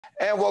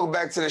And welcome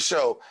back to the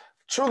show.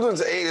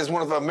 Children's Aid is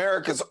one of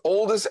America's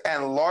oldest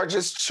and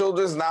largest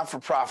children's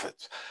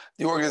not-for-profits.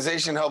 The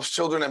organization helps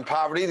children in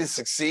poverty to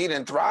succeed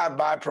and thrive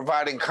by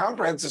providing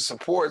comprehensive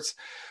supports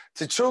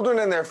to children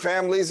and their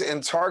families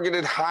in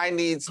targeted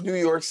high-needs New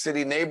York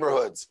City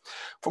neighborhoods.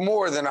 For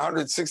more than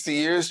 160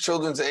 years,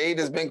 Children's Aid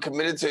has been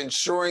committed to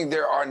ensuring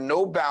there are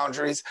no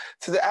boundaries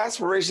to the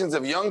aspirations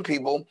of young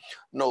people,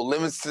 no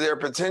limits to their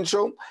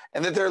potential,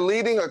 and that they're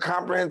leading a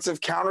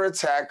comprehensive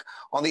counterattack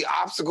on the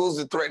obstacles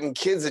that threaten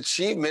kids'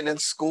 achievement in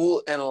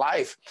school and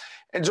life.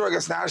 And joining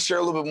us now to share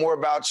a little bit more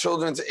about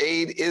Children's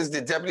Aid is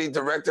the Deputy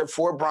Director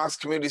for Bronx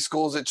Community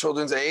Schools at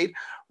Children's Aid,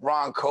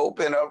 Ron Cope.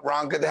 And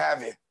Ron, good to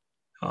have you.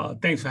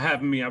 Thanks for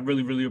having me. I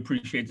really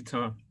appreciate the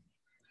time.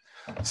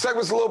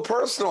 Segment's a little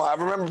personal. I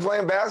remember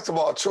playing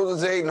basketball at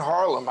Children's Aid in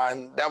Harlem.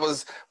 That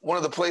was one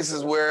of the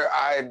places where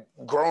I'd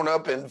grown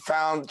up and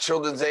found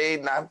Children's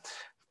Aid, and I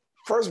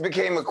first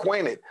became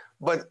acquainted.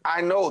 But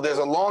I know there's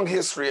a long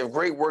history of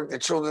great work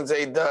that Children's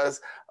Aid does.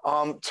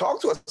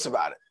 Talk to us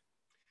about it.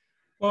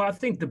 Well, I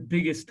think the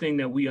biggest thing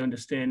that we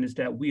understand is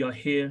that we are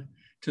here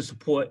to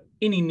support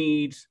any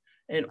needs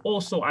and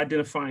also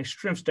identifying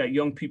strengths that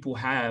young people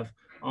have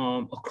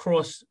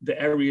across the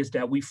areas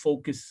that we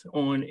focus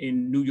on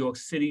in New York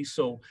City.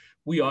 So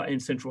we are in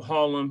Central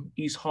Harlem,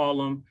 East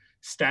Harlem,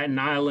 Staten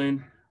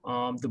Island,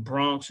 the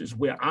Bronx is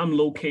where I'm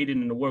located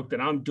in the work that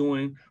I'm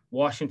doing,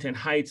 Washington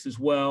Heights as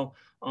well.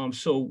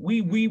 So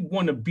we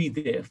want to be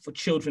there for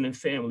children and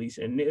families,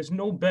 and there's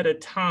no better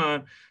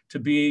time to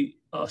be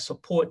a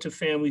support to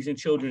families and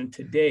children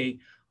today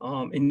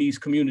in these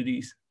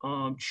communities.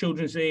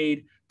 Children's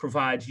Aid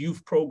provides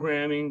youth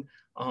programming.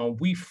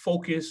 We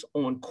focus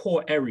on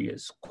core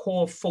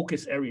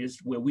focus areas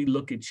where we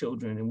look at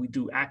children, and we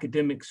do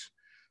academics,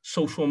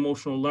 social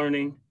emotional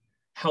learning,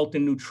 health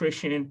and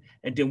nutrition,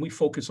 and then we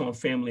focus on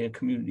family and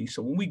community.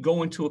 So when we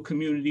go into a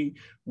community,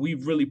 we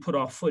really put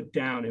our foot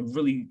down and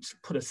really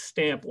put a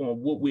stamp on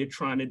what we're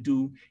trying to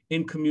do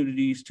in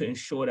communities to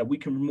ensure that we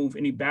can remove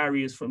any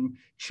barriers from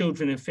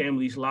children and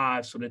families'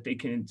 lives so that they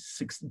can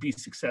be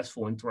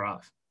successful and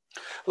thrive.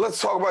 Let's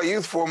talk about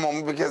youth for a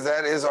moment, because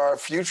that is our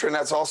future and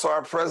that's also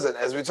our present.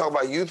 As we talk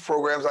about youth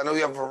programs, I know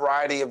you have a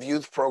variety of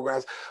youth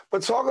programs,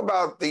 but talk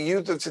about the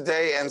youth of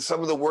today and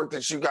some of the work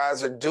that you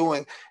guys are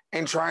doing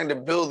in trying to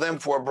build them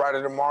for a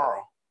brighter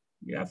tomorrow.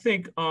 Yeah, I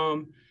think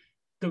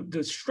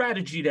the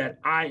strategy that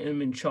I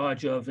am in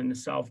charge of in the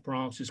South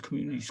Bronx is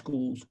community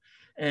schools.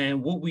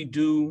 And what we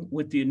do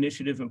with the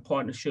initiative in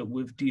partnership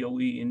with DOE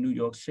in New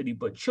York City,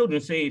 but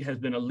Children's Aid has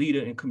been a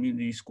leader in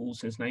community schools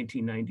since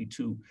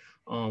 1992.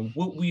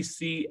 What we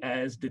see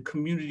as the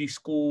community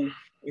school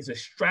is a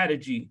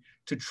strategy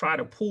to try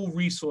to pool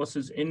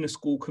resources in the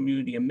school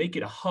community and make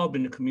it a hub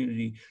in the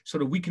community so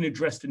that we can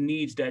address the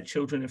needs that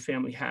children and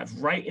family have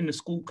right in the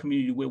school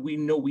community where we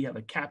know we have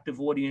a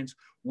captive audience,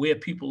 where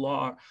people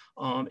are,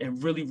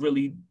 and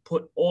really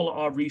put all of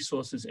our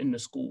resources in the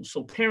school.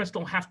 So parents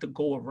don't have to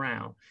go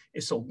around.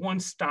 It's a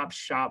one-stop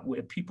shop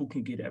where people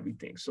can get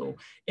everything. So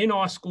in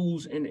our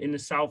schools in the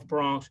South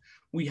Bronx,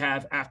 we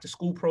have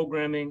after-school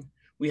programming,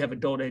 we have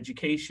adult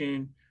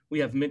education, we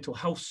have mental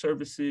health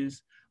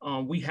services,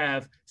 we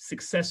have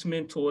success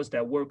mentors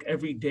that work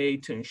every day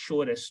to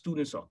ensure that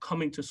students are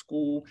coming to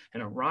school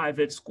and arrive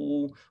at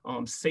school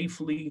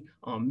safely,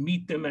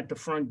 meet them at the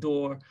front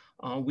door.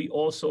 We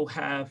also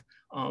have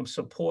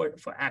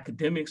support for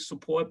academic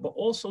support, but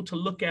also to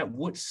look at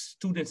what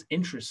students'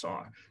 interests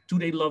are. Do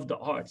they love the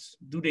arts?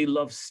 Do they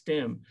love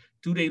STEM?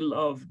 Do they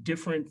love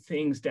different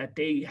things that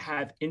they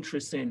have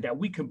interest in that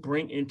we can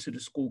bring into the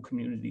school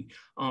community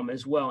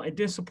as well? And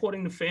then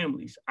supporting the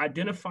families,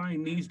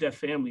 identifying needs that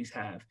families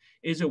have.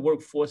 Is it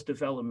workforce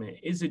development?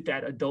 Is it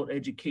that adult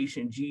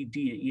education,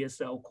 GED, or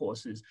ESL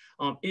courses?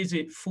 Is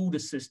it food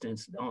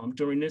assistance?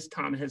 During this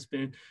time, it has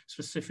been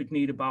specific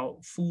need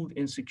about food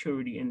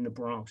insecurity in the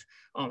Bronx.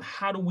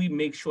 How do we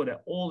make sure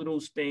that all of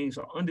those things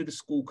are under the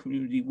school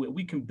community where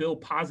we can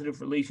build positive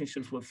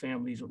relationships with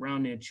families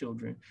around their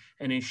children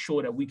and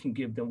ensure that we can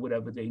give them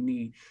whatever they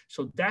need?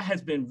 So that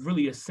has been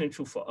really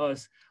essential for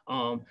us.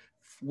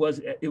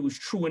 It was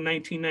true in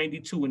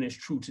 1992 and it's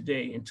true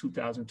today in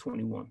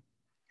 2021.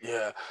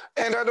 Yeah,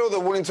 and I know that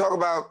when you talk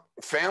about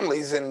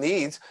families and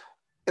needs,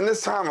 in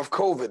this time of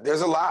COVID,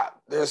 there's a lot.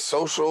 There's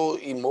social,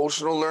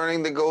 emotional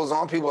learning that goes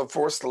on. People are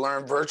forced to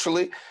learn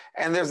virtually,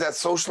 and there's that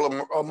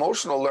social,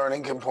 emotional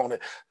learning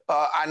component.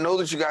 I know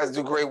that you guys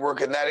do great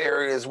work in that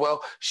area as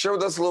well. Share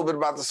with us a little bit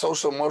about the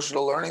social,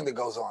 emotional learning that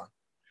goes on.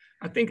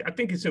 I think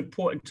it's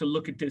important to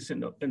look at this in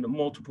the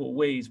multiple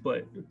ways,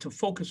 but to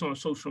focus on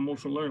social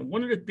emotional learning.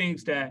 One of the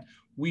things that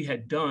we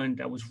had done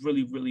that was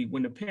really,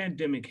 when the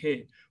pandemic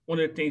hit, one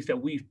of the things that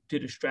we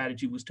did a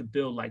strategy was to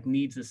build like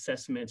needs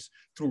assessments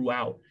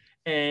throughout.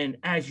 And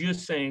as you're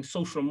saying,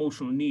 social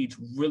emotional needs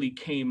really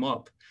came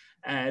up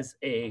as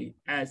a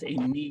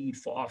need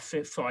for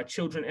our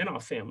children and our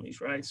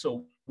families, right?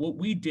 So what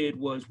we did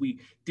was we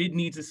did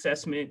needs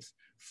assessments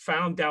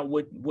found out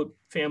what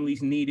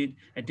families needed,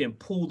 and then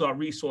pooled our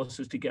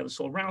resources together.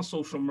 So around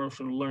social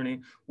emotional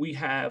learning, we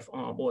have,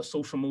 or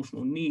social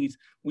emotional needs,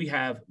 we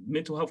have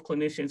mental health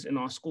clinicians in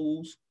our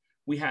schools.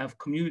 We have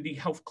community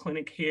health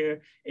clinic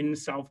here in the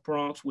South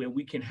Bronx where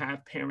we can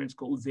have parents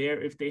go there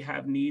if they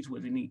have needs,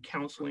 where they need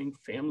counseling,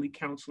 family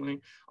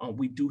counseling.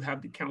 We do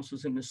have the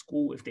counselors in the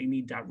school if they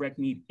need direct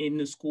need in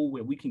the school,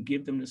 where we can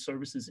give them the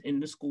services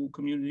in the school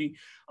community.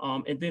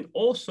 And then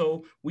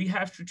also we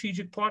have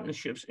strategic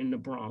partnerships in the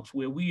Bronx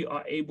where we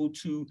are able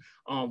to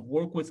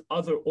work with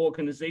other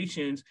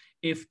organizations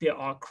if there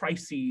are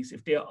crises,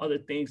 if there are other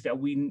things that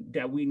we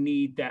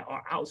need that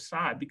are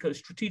outside, because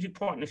strategic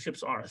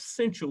partnerships are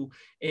essential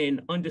in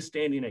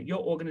understanding that your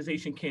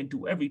organization can't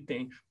do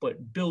everything,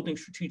 but building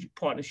strategic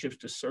partnerships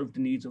to serve the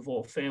needs of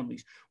all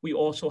families. We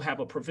also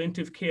have a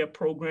preventive care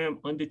program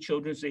under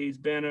Children's Aid's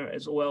banner,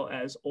 as well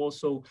as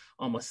also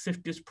a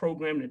SIFTIS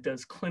program that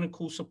does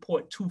clinical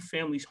support to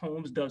families'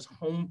 homes, does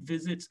home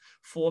visits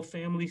for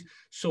families.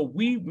 So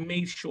we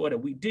made sure that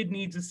we did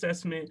needs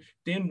assessment.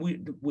 Then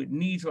with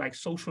needs like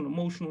social and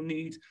emotional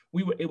needs,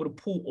 we were able to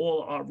pool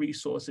all our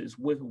resources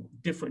with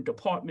different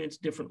departments,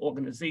 different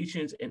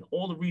organizations, and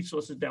all the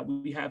resources that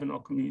we have in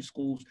our community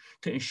schools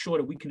to ensure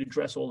that we can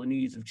address all the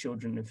needs of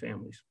children and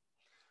families.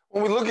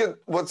 When we look at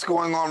what's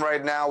going on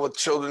right now with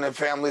children and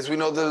families, we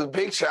know the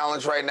big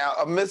challenge right now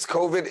amidst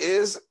COVID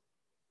is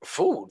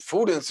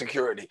food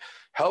insecurity,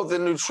 health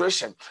and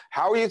nutrition.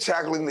 How are you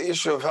tackling the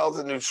issue of health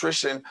and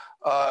nutrition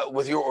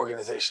with your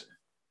organization?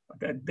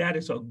 That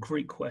is a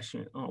great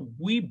question.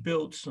 We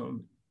built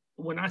some,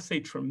 when I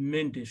say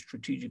tremendous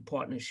strategic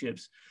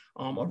partnerships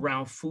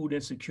around food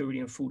insecurity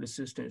and food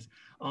assistance.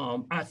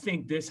 I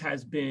think this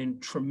has been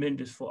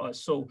tremendous for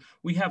us. So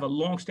we have a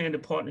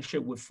longstanding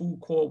partnership with Food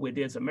Corps, where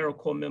there's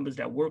AmeriCorps members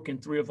that work in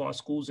 3 of our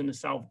schools in the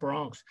South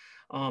Bronx.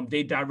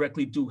 They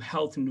directly do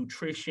health and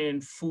nutrition,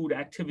 food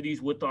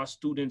activities with our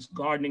students,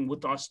 gardening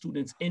with our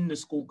students in the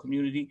school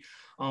community.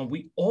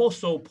 We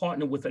also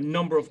partner with a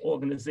number of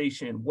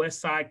organizations, West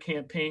Side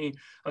Campaign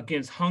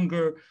Against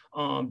Hunger,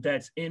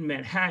 that's in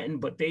Manhattan,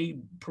 but they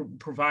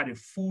provided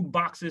food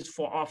boxes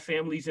for our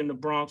families in the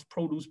Bronx,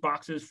 produce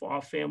boxes for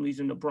our families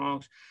in the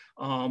Bronx.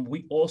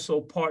 We also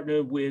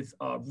partner with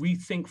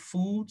Rethink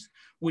Foods,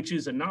 which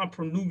is a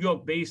New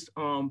York-based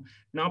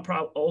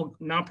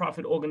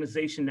nonprofit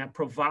organization that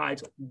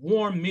provides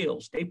warm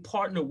meals. They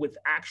partner with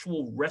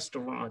actual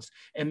restaurants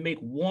and make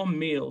warm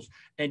meals,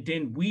 and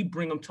then we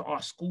bring them to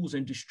our schools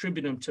and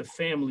distribute them to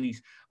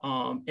families.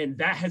 And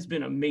that has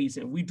been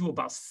amazing. We do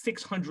about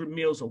 600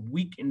 meals a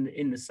week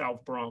in the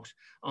South Bronx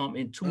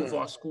in 2 of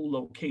our school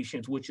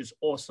locations, which is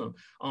awesome.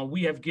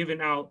 We have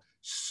given out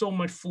so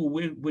much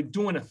food. We're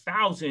doing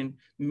 1,000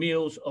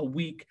 meals a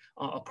week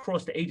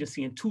across the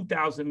agency, and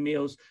 2,000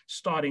 meals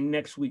starting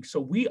next week.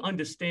 So we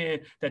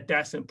understand that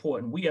that's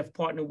important. We have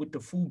partnered with the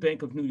Food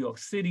Bank of New York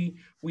City.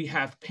 We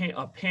have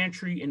a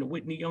pantry in the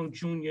Whitney Young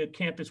Jr.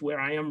 campus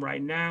where I am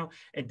right now.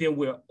 And then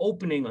we're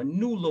opening a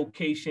new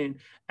location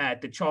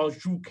at the Charles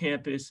Drew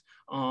campus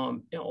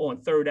on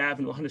 3rd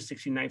Avenue,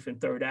 169th and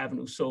 3rd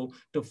Avenue. So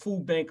the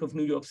Food Bank of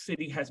New York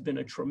City has been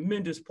a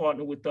tremendous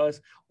partner with us,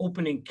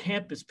 opening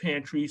campus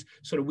pantries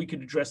so that we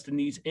could address the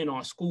needs in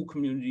our school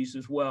communities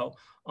as well.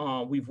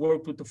 We've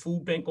worked with the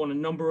Food Bank on a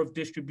number of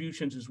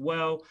distributions as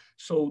well.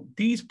 So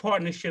these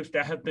partnerships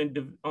that have been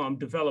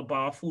developed by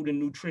our Food and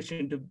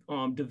Nutrition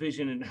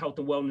Division and the Health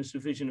and Wellness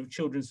Division of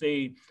Children's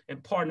Aid,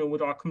 and partnering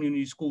with our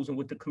community schools and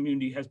with the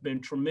community, has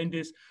been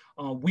tremendous.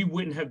 We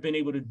wouldn't have been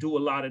able to do a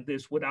lot of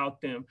this without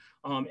them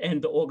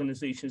and the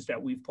organizations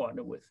that we've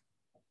partnered with.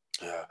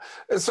 Yeah.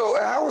 And so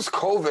how has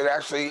COVID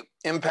actually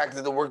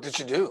impacted the work that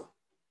you do?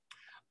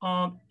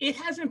 It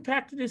has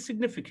impacted it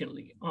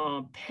significantly.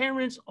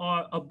 Parents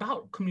are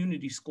about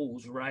community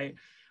schools, right?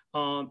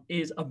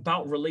 Is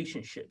about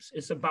relationships.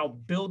 It's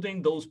about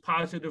building those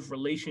positive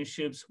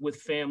relationships with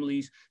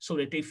families so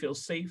that they feel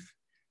safe.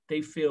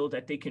 They feel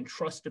that they can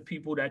trust the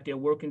people that they're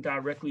working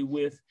directly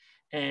with.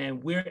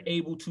 And we're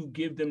able to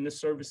give them the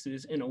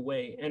services in a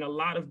way. And a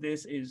lot of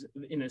this is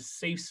in a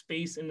safe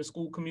space in the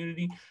school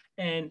community.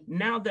 And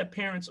now that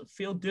parents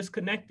feel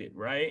disconnected,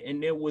 right?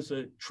 And there was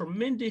a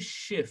tremendous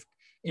shift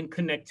in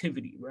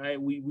connectivity,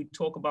 right? We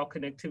talk about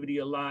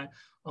connectivity a lot,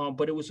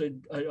 but it was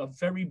a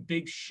very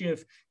big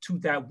shift to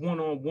that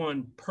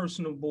one-on-one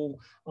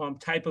personable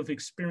type of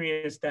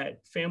experience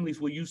that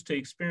families were used to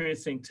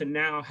experiencing, to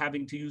now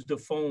having to use the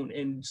phone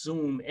and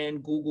Zoom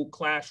and Google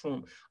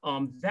Classroom.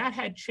 That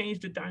had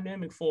changed the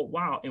dynamic for a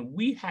while, and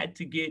we had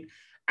to get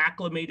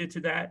acclimated to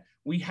that.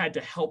 We had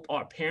to help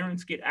our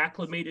parents get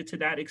acclimated to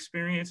that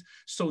experience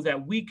so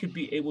that we could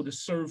be able to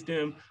serve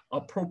them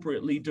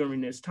appropriately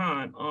during this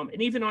time.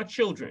 And even our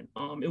children,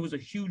 it was a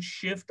huge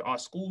shift. Our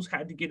schools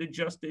had to get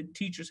adjusted.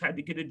 Teachers had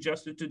to get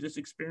adjusted to this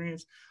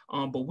experience.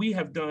 But we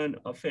have done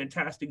a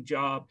fantastic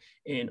job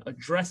in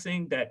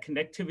addressing that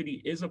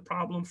connectivity is a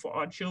problem for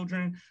our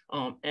children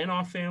and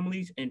our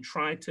families, and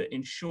trying to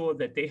ensure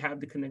that they have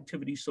the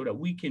connectivity so that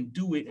we can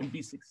do it and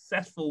be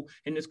successful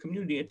in this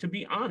community. And to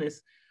be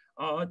honest,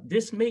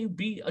 this may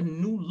be a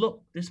new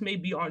look. This may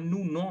be our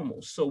new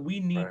normal. So we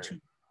need to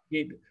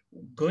get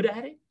good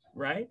at it,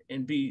 right?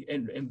 And be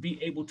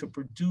able to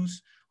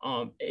produce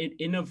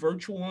in a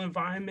virtual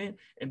environment,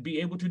 and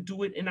be able to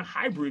do it in a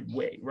hybrid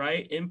way,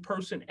 right? In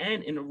person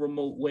and in a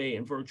remote way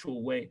and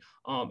virtual way,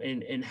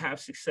 and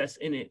have success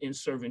in it in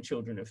serving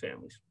children and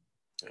families.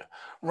 Yeah.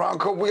 Ron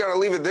Cope, we got to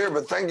leave it there,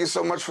 but thank you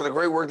so much for the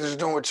great work that you're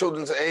doing with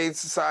Children's Aid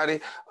Society.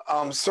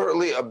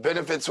 Certainly a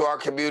benefit to our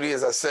community.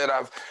 As I said,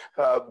 I've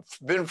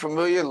been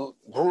familiar,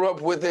 grew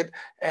up with it,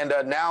 and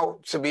now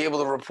to be able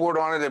to report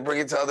on it and bring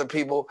it to other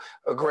people,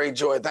 a great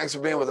joy. Thanks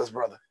for being with us,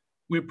 brother.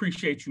 We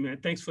appreciate you, man.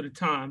 Thanks for the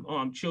time.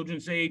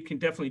 Children's Aid can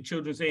definitely,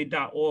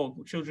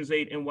 children'said.org,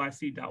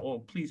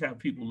 children'saidnyc.org. Please have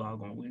people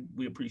log on.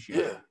 We appreciate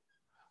it.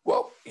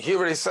 Well, he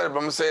already said it, but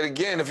I'm going to say it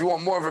again. If you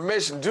want more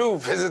information, do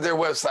visit their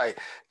website,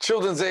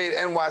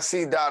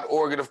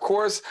 children'saidnyc.org. And of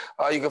course,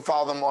 you can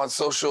follow them on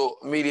social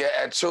media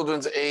at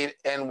Children's Aid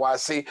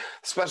NYC.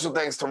 Special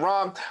thanks to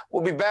Ron.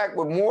 We'll be back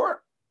with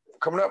more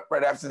coming up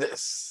right after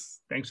this.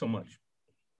 Thanks so much.